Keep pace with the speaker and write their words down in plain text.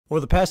Over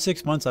the past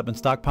 6 months, I've been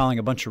stockpiling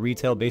a bunch of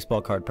retail baseball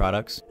card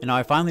products, and now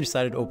I finally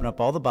decided to open up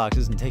all the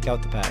boxes and take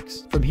out the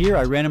packs. From here,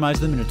 I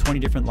randomized them into 20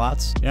 different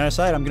lots, and I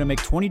decided I'm going to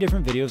make 20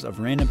 different videos of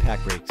random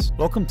pack breaks.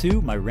 Welcome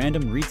to my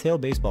random retail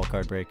baseball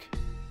card break.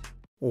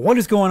 What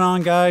is going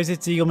on, guys?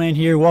 It's Eagleman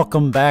here.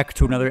 Welcome back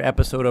to another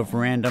episode of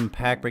Random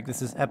Pack Break.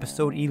 This is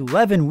episode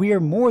 11. We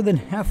are more than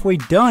halfway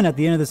done at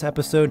the end of this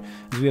episode,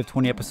 as we have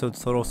 20 episodes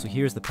total. So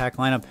here's the pack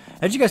lineup.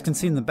 As you guys can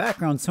see in the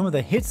background, some of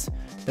the hits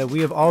that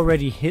we have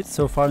already hit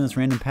so far in this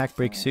Random Pack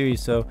Break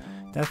series. So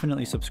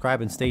definitely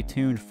subscribe and stay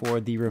tuned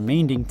for the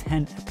remaining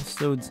 10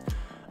 episodes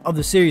of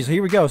the series. So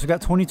here we go. So we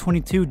got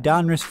 2022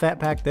 Donruss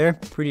Fat Pack there.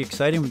 Pretty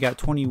exciting. We got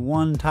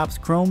 21 Topps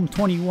Chrome,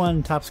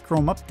 21 Topps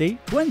Chrome Update,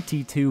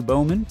 22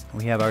 Bowman.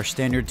 We have our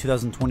standard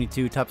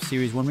 2022 Topps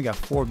Series 1. We got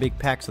 4 big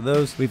packs of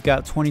those. We've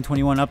got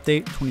 2021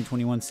 Update,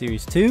 2021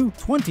 Series 2,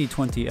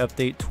 2020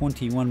 Update,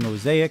 21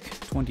 Mosaic,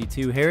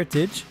 22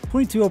 Heritage,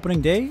 22 Opening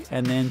Day,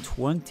 and then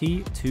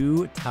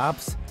 22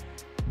 Topps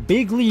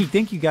Big League.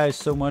 Thank you guys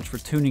so much for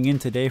tuning in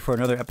today for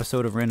another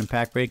episode of Random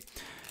Pack Break.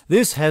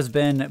 This has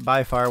been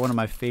by far one of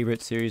my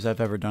favorite series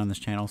I've ever done on this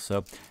channel,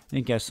 so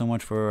thank you guys so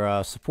much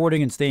for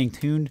supporting and staying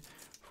tuned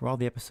for all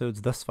the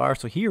episodes thus far.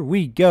 So here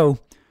we go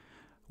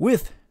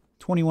with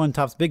 21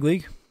 Topps Big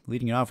League.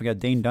 Leading it off, we got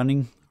Dane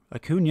Dunning,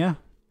 Acuna,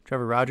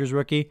 Trevor Rogers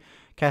rookie,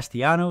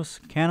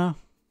 Castellanos, Canna,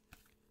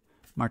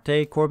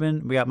 Marte,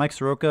 Corbin. We got Mike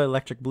Soroka,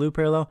 Electric Blue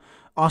parallel,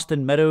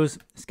 Austin Meadows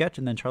sketch,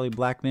 and then Charlie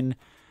Blackmon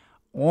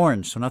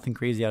orange. So nothing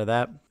crazy out of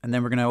that. And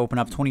then we're going to open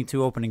up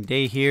 22 Opening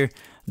Day here.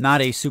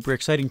 Not a super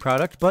exciting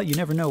product, but you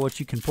never know what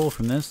you can pull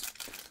from this.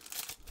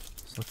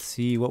 So let's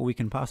see what we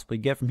can possibly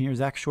get from here.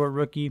 Zach Short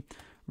rookie,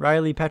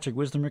 Riley, Patrick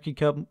Wisdom rookie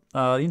cup,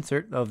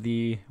 insert of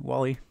the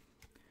Wally,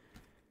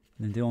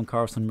 and then Dylan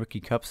Carlson rookie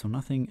cup. So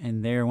nothing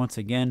in there once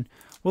again.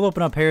 We'll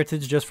open up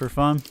Heritage just for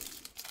fun.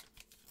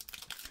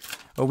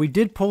 Oh, we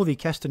did pull the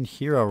Keston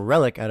Hero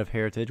relic out of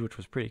Heritage, which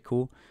was pretty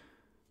cool.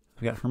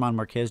 We got Herman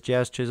Marquez,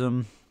 Jazz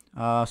Chisholm,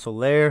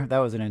 Soler. That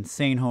was an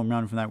insane home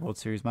run from that World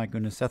Series. My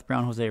goodness. Seth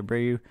Brown, Jose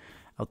Abreu,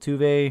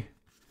 Altuve,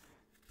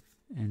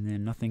 and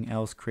then nothing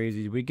else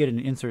crazy. We get an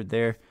insert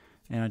there,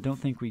 and I don't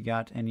think we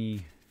got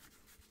any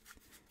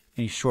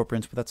short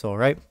prints, but that's all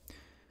right.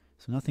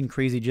 So nothing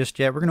crazy just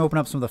yet. We're gonna open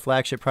up some of the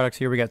flagship products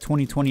here. We got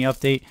 2020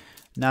 Update.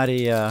 Not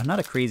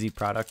a crazy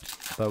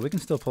product, but we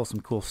can still pull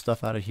some cool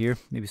stuff out of here.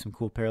 Maybe some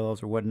cool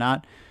parallels or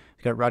whatnot.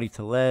 We got Roddy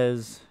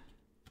Tellez,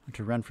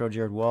 Hunter Renfroe,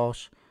 Jared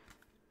Walsh.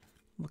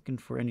 Looking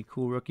for any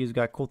cool rookies. We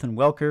got Colton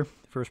Welker,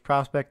 first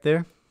prospect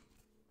there.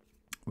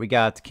 We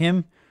got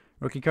Kim,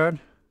 rookie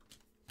card,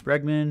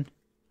 Bregman,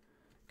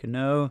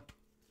 Cano,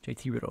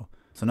 JT Riddle.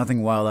 So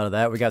nothing wild out of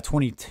that. We got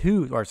 21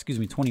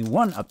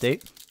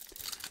 Update.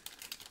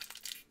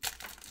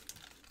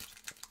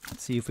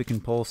 Let's see if we can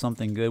pull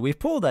something good. We've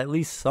pulled at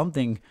least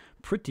something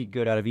pretty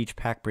good out of each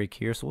pack break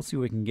here, so we'll see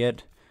what we can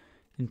get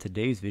in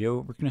today's video.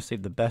 We're going to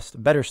save the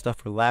better stuff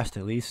for last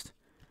at least.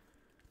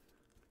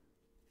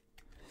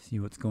 See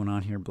what's going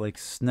on here. Blake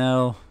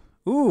Snell.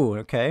 Ooh,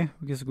 okay.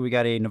 I guess we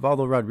got a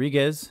Nivaldo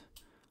Rodriguez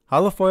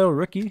holofoil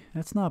rookie.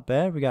 That's not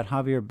bad. We got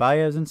Javier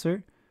Baez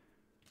insert.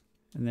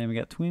 And then we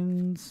got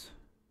Twins.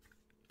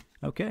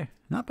 Okay.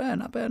 Not bad,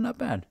 not bad, not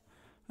bad.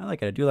 I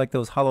like it. I do like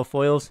those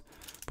holofoils,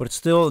 but it's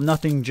still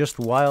nothing just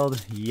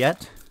wild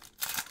yet.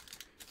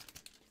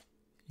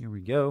 Here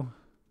we go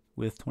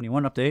with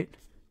 21 Update.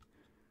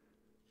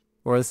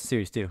 Or this is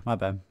Series 2. My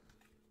bad.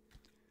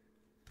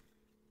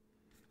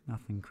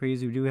 Nothing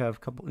crazy. We do have a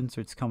couple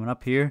inserts coming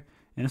up here.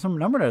 And some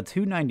numbered out of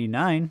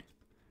 299.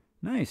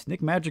 Nice.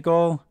 Nick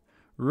Madrigal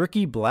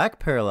rookie black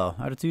parallel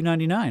out of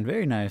 299.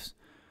 Very nice.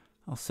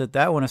 I'll set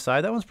that one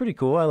aside. That one's pretty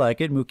cool. I like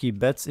it. Mookie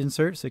Betts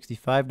insert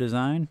 65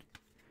 design.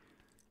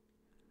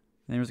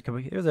 And there's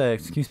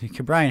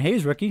a Brian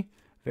Hayes rookie.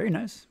 Very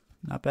nice.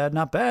 Not bad,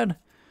 not bad.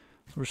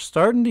 So we're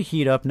starting to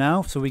heat up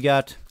now. So we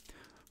got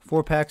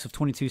 4 packs of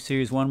 22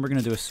 Series 1. We're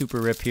going to do a super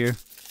rip here.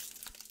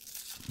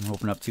 We'll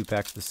open up 2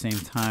 packs at the same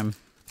time.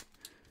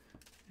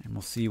 And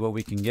we'll see what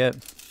we can get.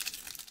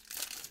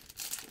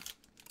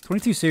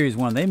 22 Series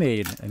 1, they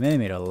made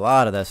a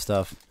lot of that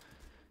stuff.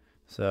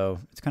 So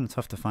it's kind of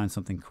tough to find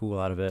something cool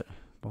out of it.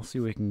 We'll see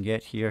what we can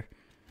get here.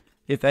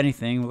 If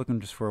anything, we're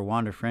looking just for a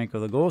Wander Franco.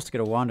 The goal is to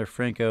get a Wander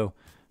Franco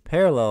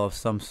parallel of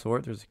some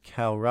sort. There's a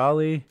Cal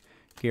Raleigh,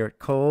 Garrett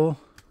Cole,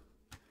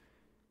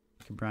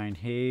 Brian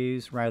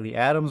Hayes, Riley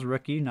Adams,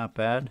 rookie, not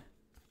bad.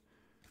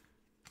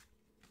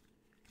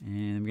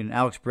 And we get an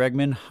Alex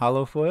Bregman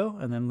holofoil,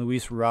 and then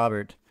Luis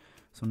Robert.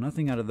 So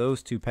nothing out of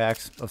those 2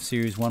 packs of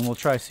Series 1. We'll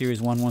try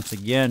Series 1 once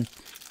again.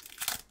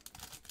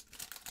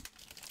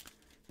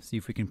 See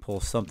if we can pull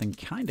something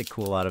kind of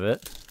cool out of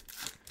it.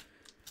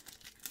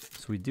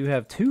 So we do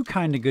have 2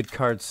 kind of good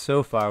cards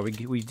so far.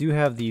 We do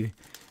have the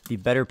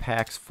better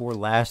packs for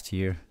last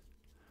year.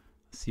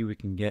 Let's see what we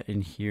can get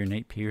in here.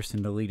 Nate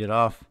Pearson to lead it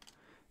off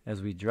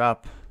as we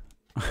drop.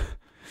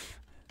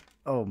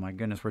 Oh my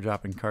goodness, we're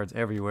dropping cards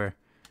everywhere.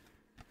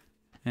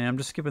 And I'm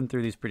just skipping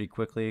through these pretty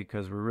quickly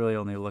because we're really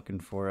only looking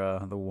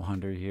for the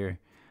Wander here.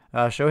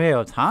 Shohei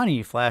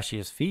Ohtani,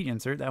 flashiest feet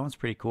insert. That one's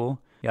pretty cool.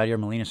 Yadier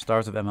Molina,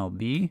 Stars of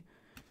MLB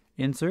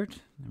insert.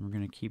 And we're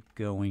going to keep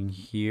going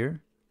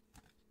here.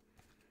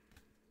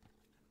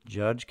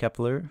 Judge,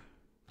 Kepler,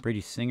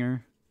 Brady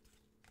Singer,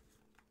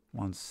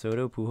 Juan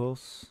Soto,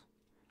 Pujols.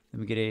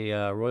 Then we get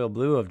a Royal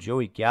Blue of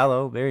Joey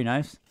Gallo. Very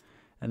nice.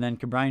 And then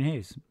Brian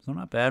Hayes. So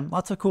not bad.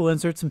 Lots of cool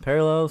inserts and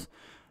parallels.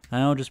 I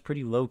know, just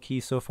pretty low key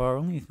so far.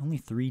 Only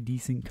 3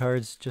 decent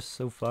cards just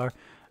so far.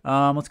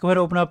 Let's go ahead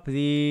and open up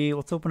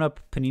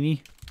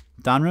Panini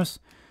Donruss.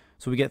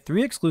 So we get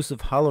 3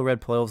 exclusive Holo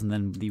Red parallels and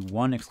then the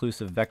 1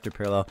 exclusive Vector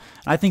parallel.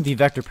 I think the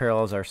Vector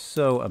parallels are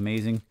so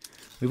amazing.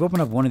 We've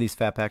opened up one of these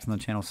fat packs on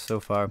the channel so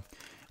far.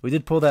 We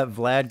did pull that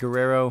Vlad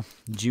Guerrero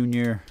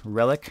Jr.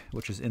 relic,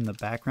 which is in the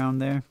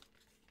background there.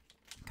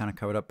 Kind of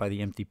covered up by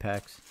the empty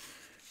packs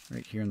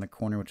right here in the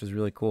corner, which is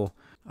really cool.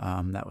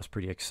 That was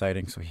pretty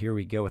exciting. So here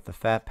we go with the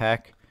fat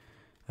pack.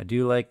 I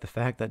do like the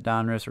fact that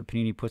Donruss or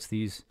Panini puts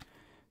these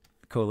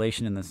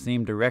collation in the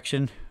same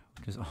direction,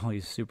 which is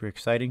always super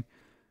exciting.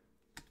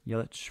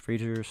 Yelich,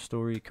 Frazier,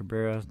 Story,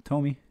 Cabrera,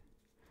 Tomey,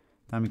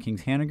 Diamond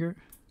Kings, Haniger.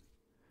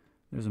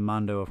 There's a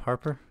Mondo of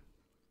Harper.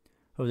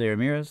 Jose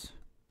Ramirez.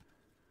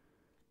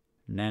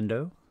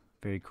 Nando.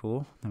 Very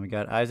cool. Then we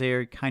got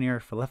Isaiah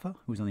Kiner Falefa,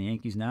 who's on the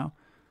Yankees now.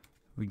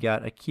 We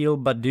got Akil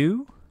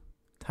Baddoo,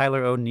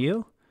 Tyler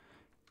O'Neill,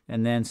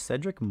 and then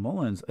Cedric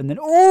Mullins. And then,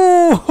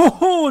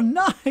 oh,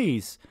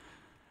 nice!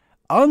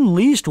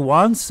 Unleashed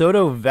Juan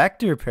Soto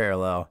Vector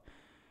parallel.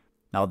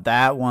 Now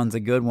that one's a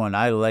good one.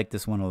 I like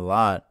this one a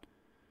lot.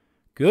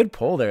 Good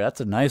pull there.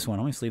 That's a nice one.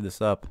 Let me sleeve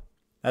this up.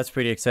 That's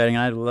pretty exciting.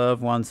 I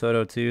love Juan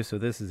Soto too, so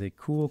this is a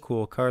cool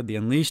card. The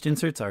Unleashed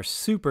inserts are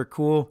super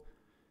cool.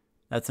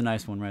 That's a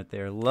nice one right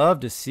there.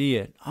 Love to see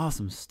it.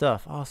 Awesome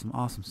stuff.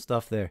 Awesome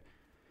stuff there.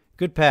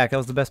 Good pack. That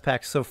was the best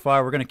pack so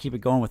far. We're going to keep it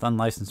going with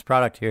unlicensed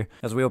product here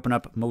as we open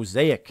up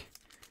Mosaic.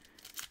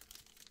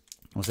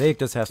 Mosaic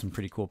does have some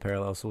pretty cool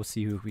parallels, so we'll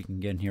see who we can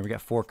get in here. We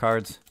got 4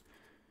 cards.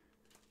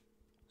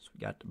 So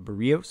we got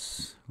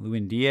Barrios,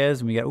 Lewin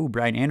Diaz, and we got,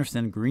 Brian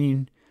Anderson,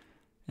 green.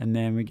 And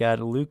then we got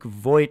Luke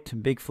Voigt,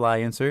 big fly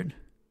insert.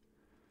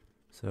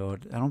 So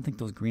I don't think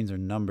those greens are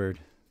numbered.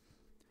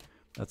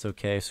 That's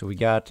okay. So we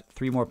got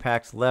 3 more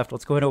packs left.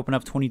 Let's go ahead and open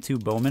up 22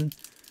 Bowman,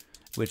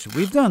 which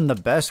we've done the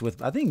best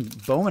with. I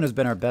think Bowman has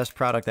been our best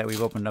product that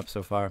we've opened up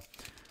so far.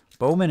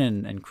 Bowman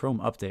and Chrome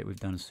Update we've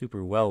done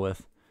super well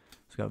with.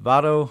 So we got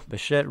Votto,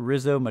 Bichette,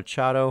 Rizzo,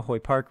 Machado, Hoy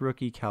Park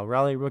rookie, Cal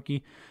Raleigh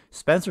rookie,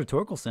 Spencer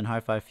Torkelson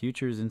High Five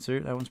Futures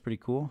insert. That one's pretty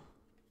cool.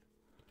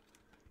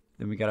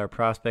 Then we got our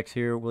prospects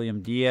here: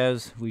 William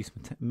Diaz, Luis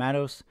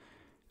Matos,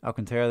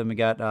 Alcantara. Then we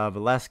got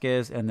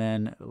Velasquez and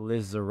then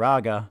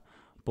Lizarraga,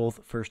 both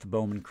first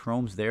Bowman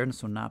Chromes there,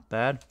 so not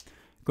bad.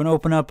 Going to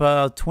open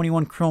up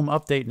 21 Chrome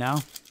Update now.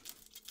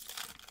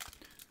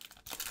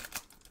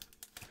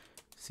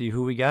 See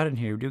who we got in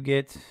here. We do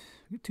get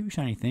 2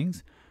 shiny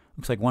things.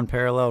 Looks like 1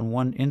 parallel and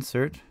 1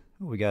 insert.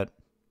 Oh, looks like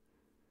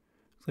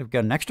we've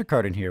got an extra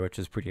card in here, which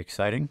is pretty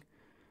exciting.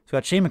 So we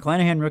got Shane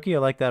McClanahan rookie. I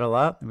like that a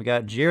lot. And we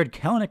got Jared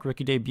Kelenic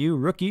rookie debut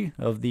rookie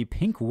of the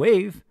Pink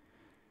Wave.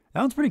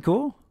 That one's pretty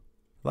cool.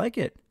 I like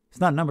it. It's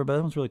not a number, but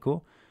that one's really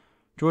cool.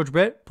 George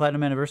Brett,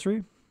 Platinum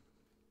Anniversary.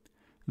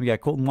 We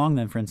got Colton Wong,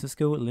 then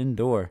Francisco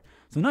Lindor.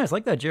 So nice. I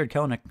like that Jared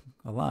Kelenic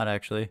a lot,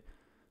 actually.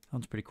 That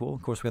one's pretty cool.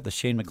 Of course, we got the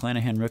Shane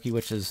McClanahan rookie,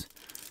 which is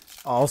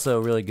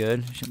also really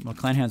good.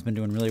 McClanahan's been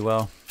doing really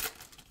well.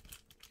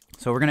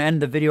 So we're going to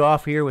end the video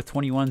off here with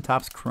 21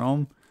 Topps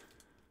Chrome.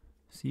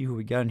 See who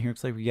we got in here.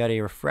 Looks like we got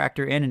a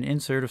refractor and an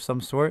insert of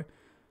some sort.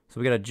 So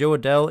we got a Joe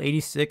Adell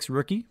 86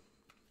 rookie.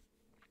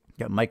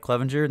 Got Mike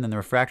Clevenger, and then the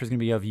refractor is going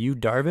to be of Yu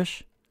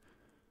Darvish.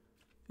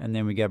 And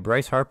then we got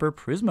Bryce Harper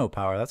Prismo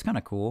Power. That's kind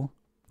of cool.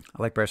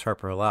 I like Bryce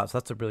Harper a lot, so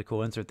that's a really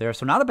cool insert there.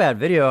 So not a bad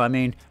video. I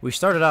mean, we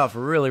started off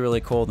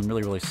really cold and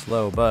really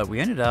slow, but we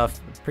ended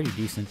off pretty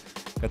decent.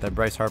 Got that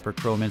Bryce Harper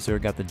Chrome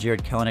insert. Got the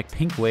Jared Kelenic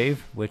Pink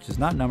Wave, which is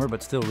not numbered,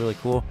 but still really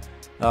cool.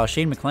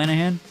 Shane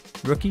McClanahan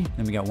rookie.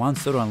 Then we got Juan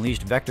Soto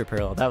Unleashed Vector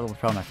parallel. That was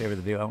probably my favorite of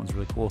the video. That one's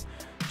really cool.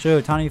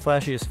 Shohei Ohtani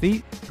Flashiest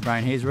Feet.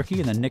 Brian Hayes rookie.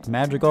 And then Nick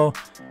Madrigal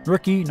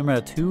rookie, number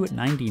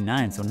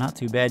 299. So not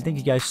too bad. Thank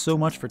you guys so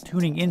much for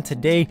tuning in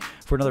today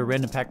for another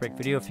random pack break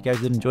video. If you guys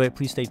did enjoy it,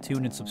 please stay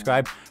tuned and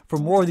subscribe for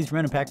more of these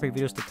random pack break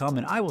videos to come.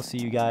 And I will see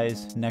you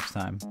guys next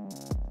time.